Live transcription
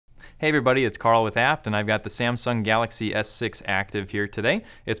Hey everybody, it's Carl with Apt, and I've got the Samsung Galaxy S6 Active here today.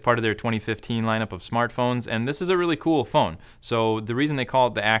 It's part of their 2015 lineup of smartphones, and this is a really cool phone. So the reason they call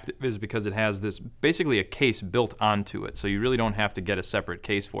it the Active is because it has this basically a case built onto it, so you really don't have to get a separate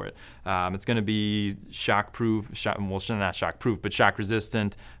case for it. It's going to be shock-proof, well, not shock-proof, but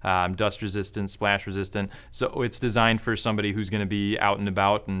shock-resistant, dust-resistant, splash-resistant. So it's designed for somebody who's going to be out and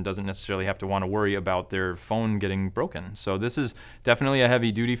about and doesn't necessarily have to want to worry about their phone getting broken. So this is definitely a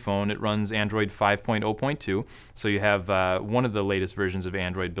heavy-duty phone. It runs Android 5.0.2, so you have one of the latest versions of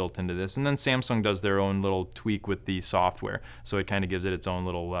Android built into this, and then Samsung does their own little tweak with the software, so it kind of gives it its own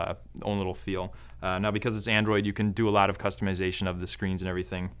little feel. Now, because it's Android, you can do a lot of customization of the screens and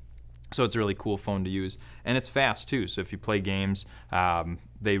everything. So it's a really cool phone to use, and it's fast too. So if you play games,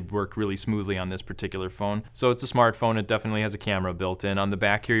 they work really smoothly on this particular phone. So it's a smartphone. It definitely has a camera built in. On the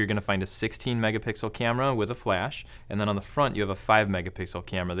back here, you're going to find a 16 megapixel camera with a flash, and then on the front, you have a 5 megapixel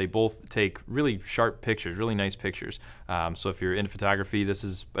camera. They both take really sharp pictures, really nice pictures. So if you're into photography, this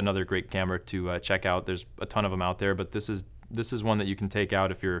is another great camera to check out. There's a ton of them out there, but this is one that you can take out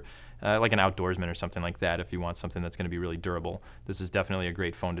if you're like an outdoorsman or something like that. If you want something that's going to be really durable, this is definitely a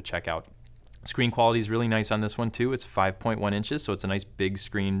great phone to check out. Screen quality is really nice on this one too. It's 5.1 inches, so it's a nice big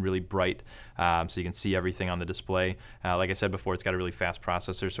screen, really bright, so you can see everything on the display. Like I said before, it's got a really fast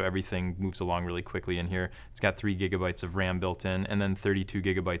processor, so everything moves along really quickly in here. It's got 3 gigabytes of RAM built in, and then 32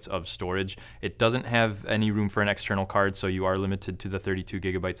 gigabytes of storage. It doesn't have any room for an external card, so you are limited to the 32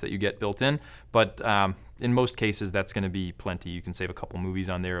 gigabytes that you get built in, but in most cases, that's going to be plenty. You can save a couple movies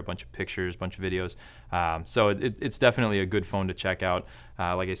on there, a bunch of pictures, a bunch of videos. So it's definitely a good phone to check out.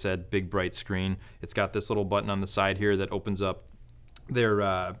 Like I said, big bright screen. It's got this little button on the side here that opens up their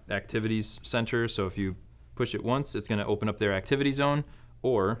activities center. So if you push it once, it's going to open up their activity zone,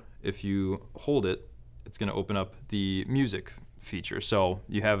 or if you hold it, it's going to open up the music feature. So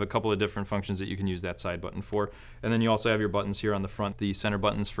you have a couple of different functions that you can use that side button for. And then you also have your buttons here on the front, the center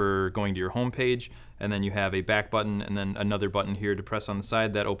buttons for going to your home page, and then you have a back button and then another button here to press on the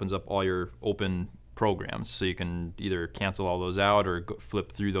side that opens up all your open programs. So you can either cancel all those out or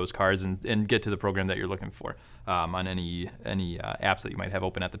flip through those cards and get to the program that you're looking for on any apps that you might have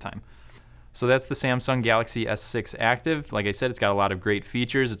open at the time. So that's the Samsung Galaxy S6 Active. Like I said, it's got a lot of great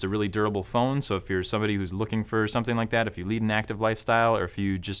features. It's a really durable phone, so if you're somebody who's looking for something like that, if you lead an active lifestyle, or if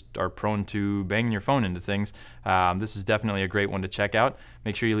you just are prone to banging your phone into things, this is definitely a great one to check out.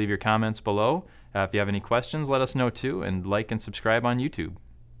 Make sure you leave your comments below. If you have any questions, let us know too, and like and subscribe on YouTube.